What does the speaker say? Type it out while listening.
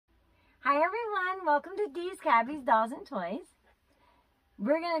Hi everyone, welcome to Dee's Cabbies, Dolls and Toys.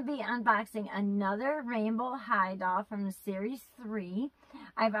 We're going to be unboxing another Rainbow High doll from Series 3.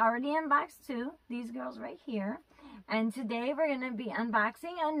 I've already unboxed two, these girls right here. And today we're going to be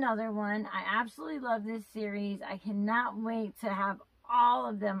unboxing another one. I absolutely love this series. I cannot wait to have all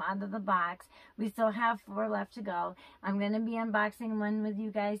of them out of the box. We still have 4 left to go. I'm going to be unboxing one with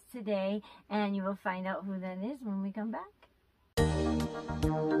you guys today, and you will find out who that is when we come back.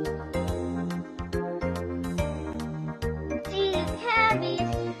 Dee's Cabbies,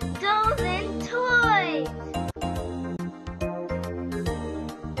 Dolls and Toys.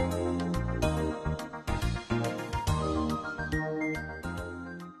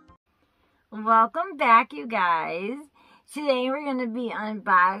 Welcome back, you guys. Today we're going to be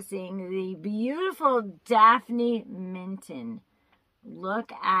unboxing the beautiful Daphne Minton.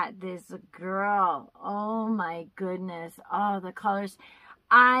 Look at this girl. Oh my goodness. Oh, the colors.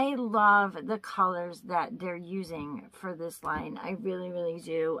 I love the colors that they're using for this line. I really, really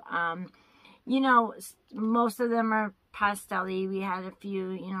do. You know, most of them are pastel-y. We had a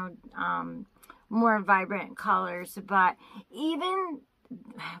few, you know, more vibrant colors. But even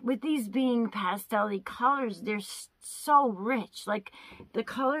with these being pastel-y colors, they're so rich. Like, the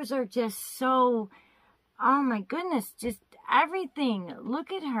colors are just so, oh my goodness, just everything. Look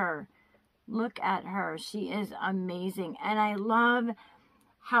at her. Look at her. She is amazing. And I love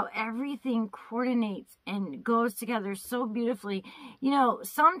how everything coordinates and goes together so beautifully. You know,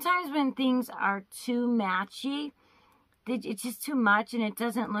 sometimes when things are too matchy, it's just too much and it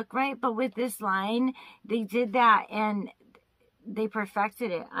doesn't look right. But with this line, they did that and they perfected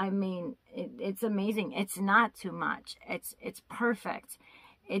it. I mean, it's amazing. It's not too much. It's perfect.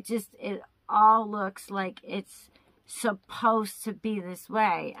 It all looks like it's supposed to be this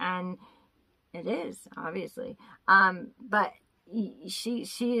way, and it is, obviously. But she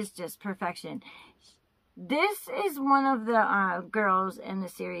is just perfection. This is one of the girls in the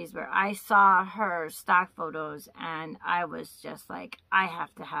series where I saw her stock photos and I was just like, I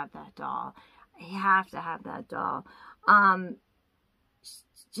have to have that doll. I have to have that doll.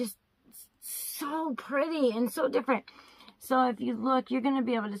 Just so pretty and so different. So if you look, you're going to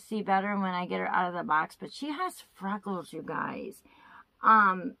be able to see better when I get her out of the box. But she has freckles, you guys.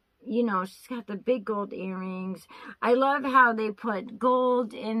 You know, she's got the big gold earrings. I love how they put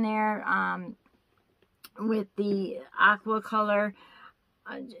gold in there with the aqua color,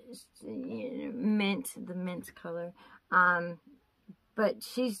 just, you know, the mint color. But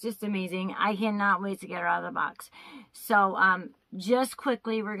she's just amazing. I cannot wait to get her out of the box. So just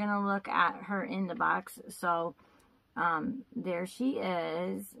quickly, we're going to look at her in the box. So there she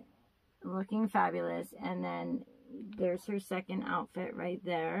is, looking fabulous. And then there's her second outfit right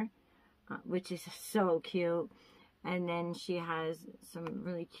there, which is so cute. And then she has some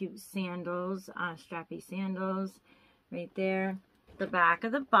really cute sandals, strappy sandals right there. The back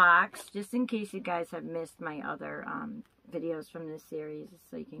of the box, just in case you guys have missed my other videos from this series,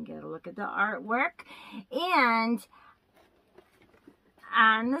 so you can get a look at the artwork. And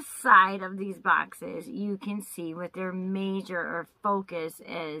on the side of these boxes, you can see what their major or focus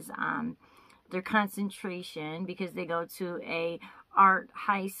is, their concentration, because they go to a arts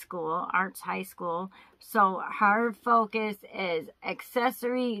high school. So her focus is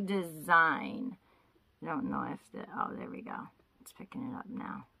accessory design. I don't know if oh, there we go. It's picking it up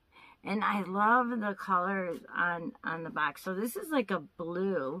now. And I love the colors on the box. So this is like a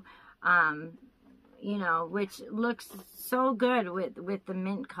blue, you know, which looks so good with the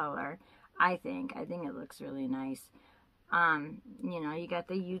mint color. I think it looks really nice. You know, you got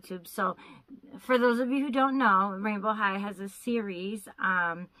the YouTube. So for those of you who don't know, Rainbow High has a series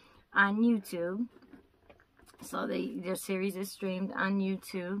on YouTube. So their series is streamed on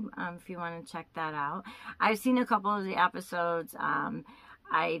YouTube, if you want to check that out. I've seen a couple of the episodes.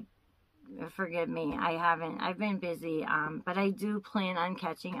 Forgive me, I've been busy, but I do plan on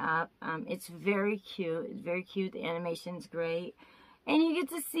catching up. It's very cute. It's very cute. The animation's great. And you get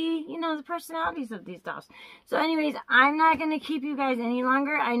to see, you know, the personalities of these dolls. So anyways, I'm not going to keep you guys any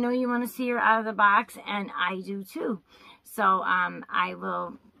longer. I know you want to see her out of the box, and I do too. So I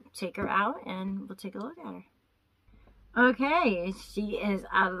will take her out, and we'll take a look at her. Okay, she is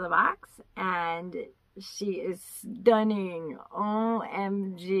out of the box, and she is stunning.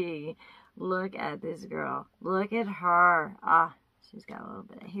 OMG. Look at this girl. Look at her. Ah, she's got a little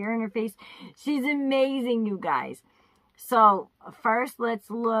bit of hair in her face. She's amazing, you guys. So, first, let's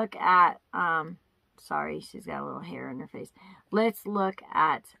look at, sorry, she's got a little hair in her face. Let's look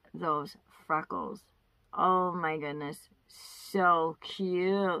at those freckles. Oh, my goodness. So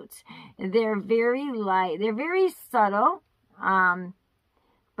cute. They're very light. They're very subtle. But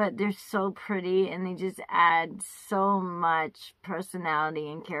but they're so pretty, and they just add so much personality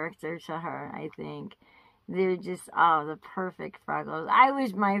and character to her, I think. They're just, oh, the perfect freckles. I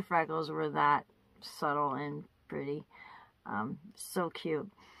wish my freckles were that subtle and pretty. So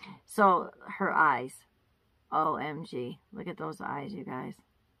cute. So her eyes, OMG, look at those eyes, you guys.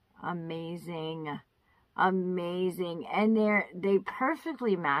 Amazing, amazing. And they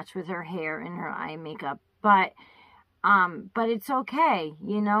perfectly match with her hair and her eye makeup, but it's okay,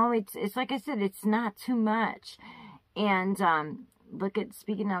 you know. It's like I said, it's not too much. And look at,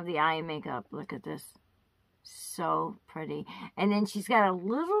 speaking of the eye makeup, look at this. So pretty. And then she's got a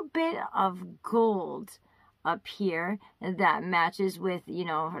little bit of gold up here that matches with, you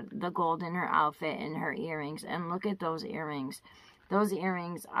know, the gold in her outfit and her earrings. And look at those earrings. Those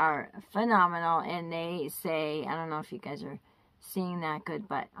earrings are phenomenal, and they say, I don't know if you guys are seeing that good,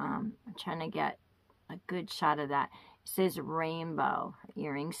 but I'm trying to get a good shot of that. It says rainbow.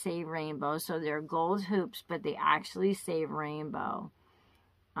 Earrings say rainbow, so they're gold hoops, but they actually say rainbow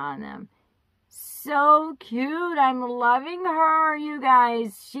on them. So cute. I'm loving her, you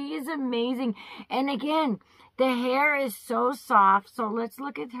guys. She is amazing. And again, the hair is so soft. So let's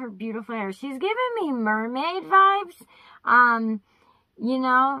look at her beautiful hair. She's giving me mermaid vibes. You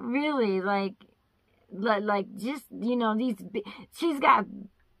know, really, like just, you know, she's got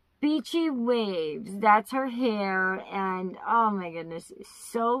beachy waves. That's her hair. And oh my goodness,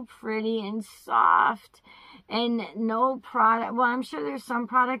 so pretty and soft. And no product. Well, I'm sure there's some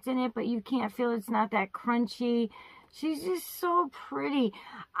product in it, but you can't feel it's not that crunchy. She's just so pretty.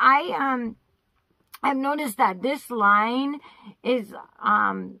 I've noticed that this line is,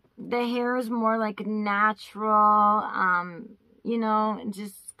 the hair is more like natural, you know,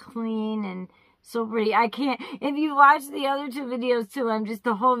 just clean and so pretty. I can't, if you watch the other two videos too,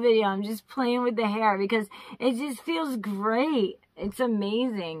 the whole video, I'm just playing with the hair because it just feels great. It's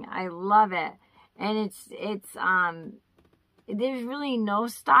amazing. I love it. And there's really no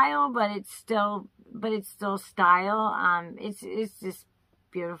style, but it's still style. It's just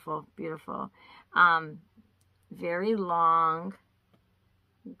beautiful, beautiful. Very long,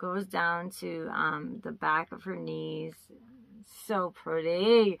 goes down to the back of her knees. So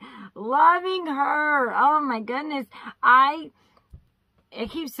pretty. Loving her. Oh my goodness. I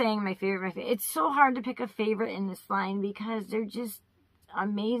keep saying my favorite. It's so hard to pick a favorite in this line because they're just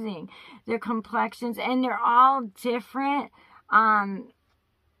amazing. Their complexions, and they're all different.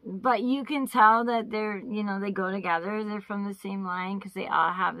 But you can tell that they're, you know, they go together. They're from the same line because they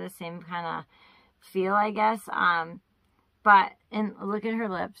all have the same kind of feel, I guess. And look at her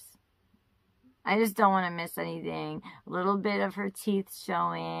lips. I just don't want to miss anything. A little bit of her teeth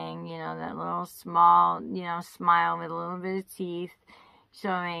showing, you know, that little small, you know, smile with a little bit of teeth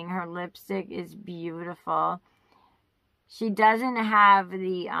showing. Her lipstick is beautiful. She doesn't have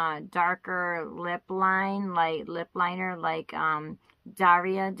the darker lip liner like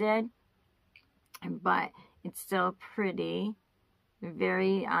Daria did, but it's still pretty.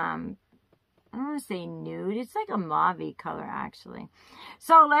 Very, I don't want to say nude. It's like a mauve color, actually.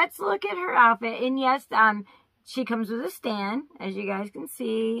 So let's look at her outfit. And yes, she comes with a stand, as you guys can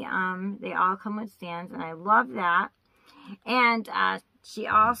see. They all come with stands, and I love that. And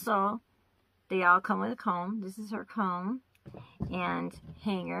they all come with a comb. This is her comb. And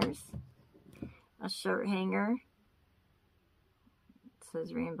hangers. A shirt hanger. It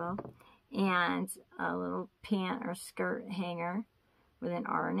says rainbow. And a little pant or skirt hanger with an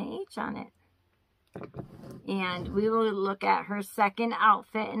R and an H on it. And we will look at her second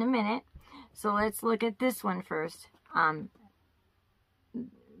outfit in a minute. So let's look at this one first.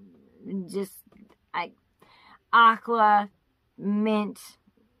 Aqua mint.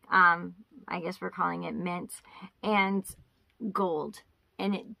 I guess we're calling it mint, and gold.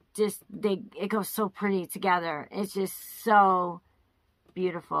 And it goes so pretty together. It's just so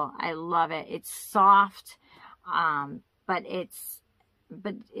beautiful. I love it. It's soft, but it's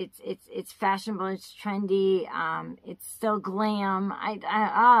fashionable. It's trendy. It's still glam.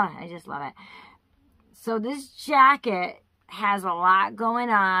 I just love it. So this jacket has a lot going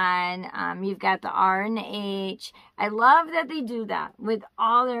on. You've got the R and the H. I love that they do that with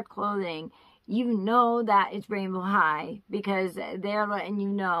all their clothing. You know that it's Rainbow High because they're letting you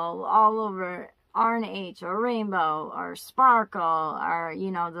know all over R and H or Rainbow or Sparkle, or,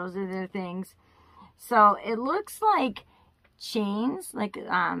 you know, those are the things. So it looks like chains,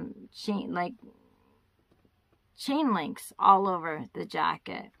 chain links all over the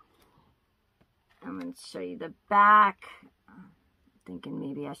jacket. I'm going to show you the back. I'm thinking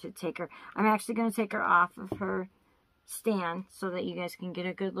maybe I should take her. I'm actually going to take her off of her stand so that you guys can get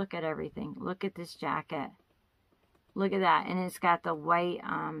a good look at everything. Look at this jacket. Look at that. And it's got the white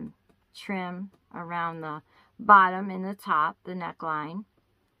trim around the bottom and the top, the neckline.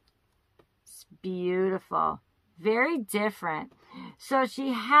 It's beautiful. Very different. So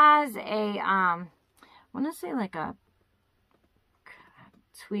she has a, I want to say like a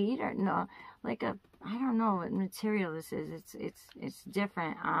tweed, or no, like a, I don't know what material this is. It's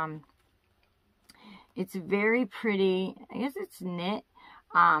different. It's very pretty. I guess it's knit.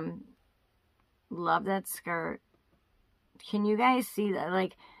 Love that skirt. Can you guys see that?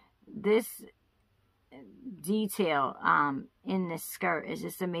 Like, this detail in this skirt is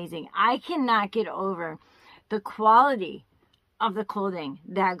just amazing. I cannot get over the quality of the clothing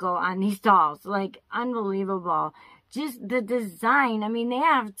that go on these dolls. Like, unbelievable. Just the design. I mean, they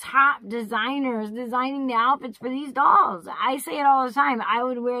have top designers designing the outfits for these dolls. I say it all the time. I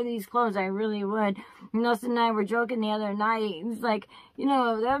would wear these clothes. I really would. Nelson and I were joking the other night. It's like, you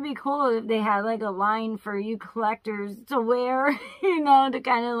know, that would be cool if they had like a line for you collectors to wear, you know, to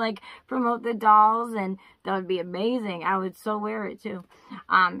kind of like promote the dolls. And that would be amazing. I would so wear it too.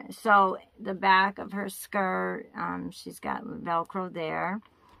 So the back of her skirt, she's got Velcro there.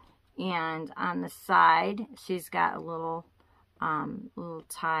 And on the side, she's got a little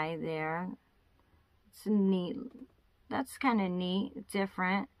tie there. It's neat. That's kind of neat,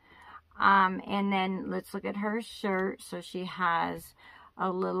 different. And then let's look at her shirt. So she has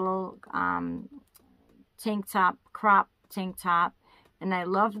a little tank top, crop tank top. And I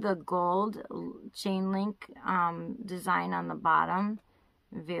love the gold chain link design on the bottom.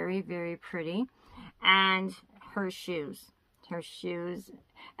 Very, very pretty. And her shoes. Her shoes.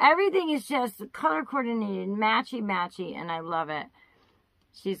 Everything is just color coordinated, matchy, and I love it.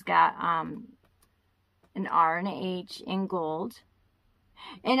 She's got an R and an H in gold.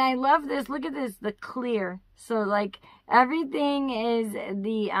 And I love this. Look at this, the clear. So, like, everything is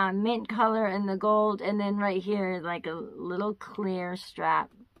the mint color and the gold. And then right here, like a little clear strap.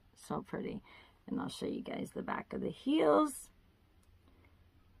 So pretty. And I'll show you guys the back of the heels.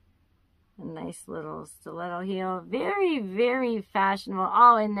 A nice little stiletto heel. Very, very fashionable.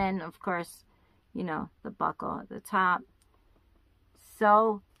 Oh, and then, of course, you know, the buckle at the top.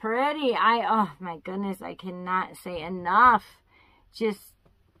 So pretty. Oh my goodness, I cannot say enough. Just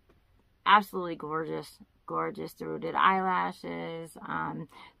absolutely gorgeous. Gorgeous. The rooted eyelashes.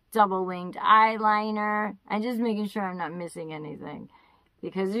 Double winged eyeliner. I'm just making sure I'm not missing anything,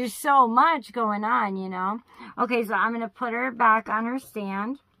 because there's so much going on, you know. Okay, so I'm going to put her back on her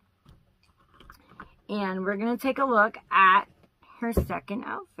stand. And we're going to take a look at her second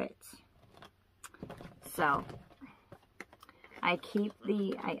outfit. So, I keep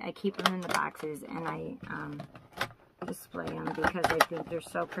them in the boxes, and I display them because I think they're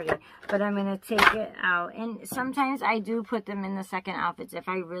so pretty. But I'm going to take it out. And sometimes I do put them in the second outfits if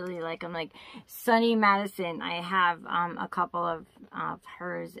I really like them. Like Sunny Madison, I have a couple of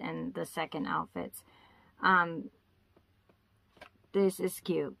hers in the second outfits. This is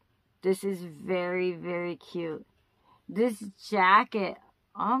cute. This is very, very cute. This jacket,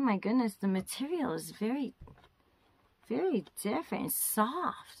 oh my goodness, the material is very, very different. It's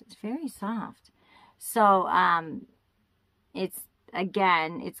soft. It's very soft. So, it's,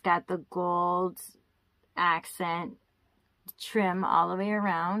 again, it's got the gold accent trim all the way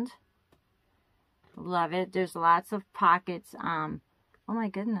around. Love it. There's lots of pockets. Oh my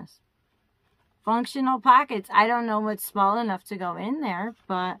goodness. Functional pockets. I don't know what's small enough to go in there,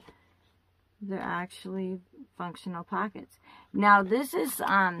 but they're actually functional pockets. Now, this is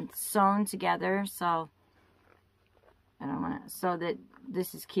sewn together, so I don't want to, so that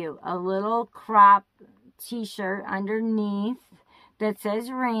this is cute. A little crop t-shirt underneath that says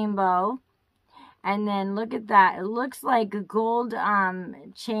rainbow. And then look at that. It looks like gold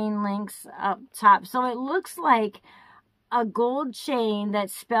chain links up top. So it looks like a gold chain that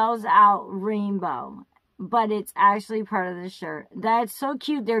spells out rainbow, but it's actually part of the shirt. That's so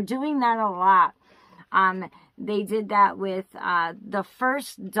cute. They're doing that a lot. They did that with the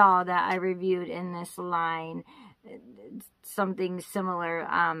first doll that I reviewed in this line. Something similar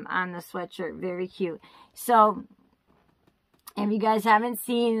on the sweatshirt. Very cute. So if you guys haven't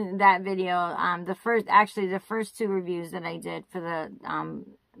seen that video, the first two reviews that I did for the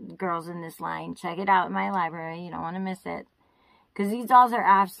girls in this line, check it out in my library. You don't want to miss it. Because these dolls are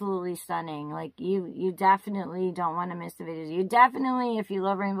absolutely stunning. Like, you definitely don't want to miss the videos. You definitely, if you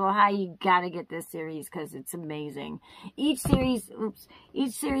love Rainbow High, you got to get this series because it's amazing. Each series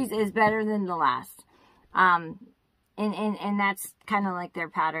is better than the last. And that's kind of like their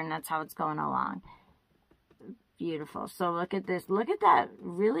pattern. That's how it's going along. Beautiful. So look at this. Look at that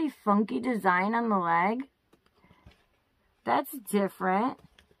really funky design on the leg. That's different.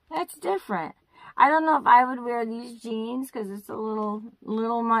 That's different. I don't know if I would wear these jeans because it's a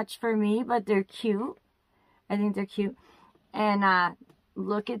little much for me, but they're cute. I think they're cute. And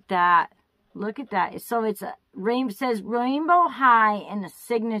look at that. Look at that. So it's says rainbow high in a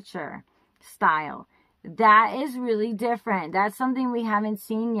signature style. That is really different. That's something we haven't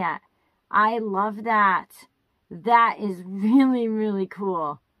seen yet. I love that. That is really, really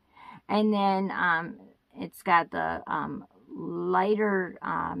cool. And then it's got the lighter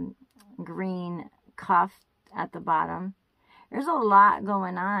green cuff at the bottom. There's a lot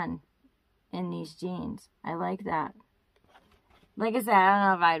going on in these jeans. I like that. Like I said, I don't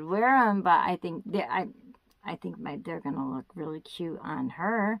know if I'd wear them, but I think they're gonna look really cute on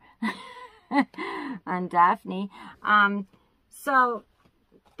her, on Daphne. So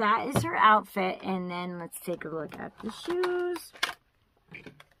that is her outfit, and then let's take a look at the shoes.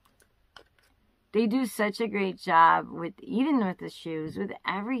 They do such a great job even with the shoes, with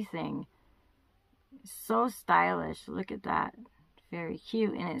everything. So stylish. Look at that. Very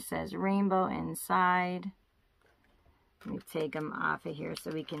cute. And it says rainbow inside. Let me take them off of here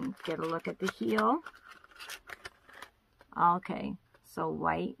so we can get a look at the heel. Okay. So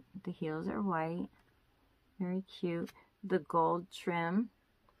white. The heels are white. Very cute. The gold trim.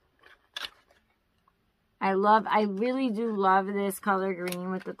 I really do love this color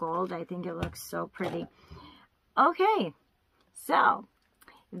green with the gold. I think it looks so pretty. Okay. So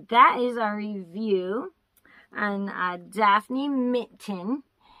that is our review on Daphne Minton,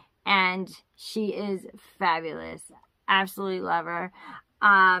 and she is fabulous. Absolutely love her.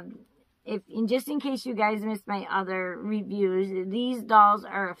 Just in case you guys missed my other reviews, these dolls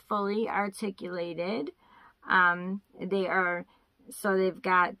are fully articulated. They've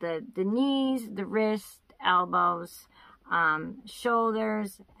got the knees, the wrists, elbows,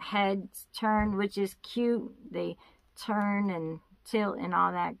 shoulders, heads turn, which is cute. They turn and tilt and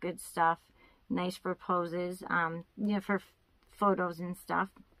all that good stuff. Nice for poses, for photos and stuff.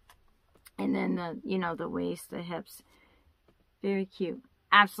 And then the waist, the hips, very cute.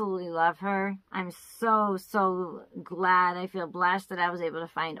 Absolutely love her. I'm so glad. I feel blessed that I was able to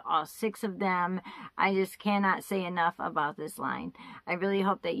find all 6 of them. I just cannot say enough about this line. I really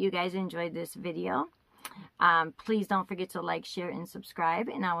hope that you guys enjoyed this video. Please don't forget to like, share, and subscribe,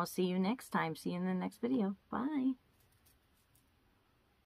 and I will see you next time. See you in the next video. Bye.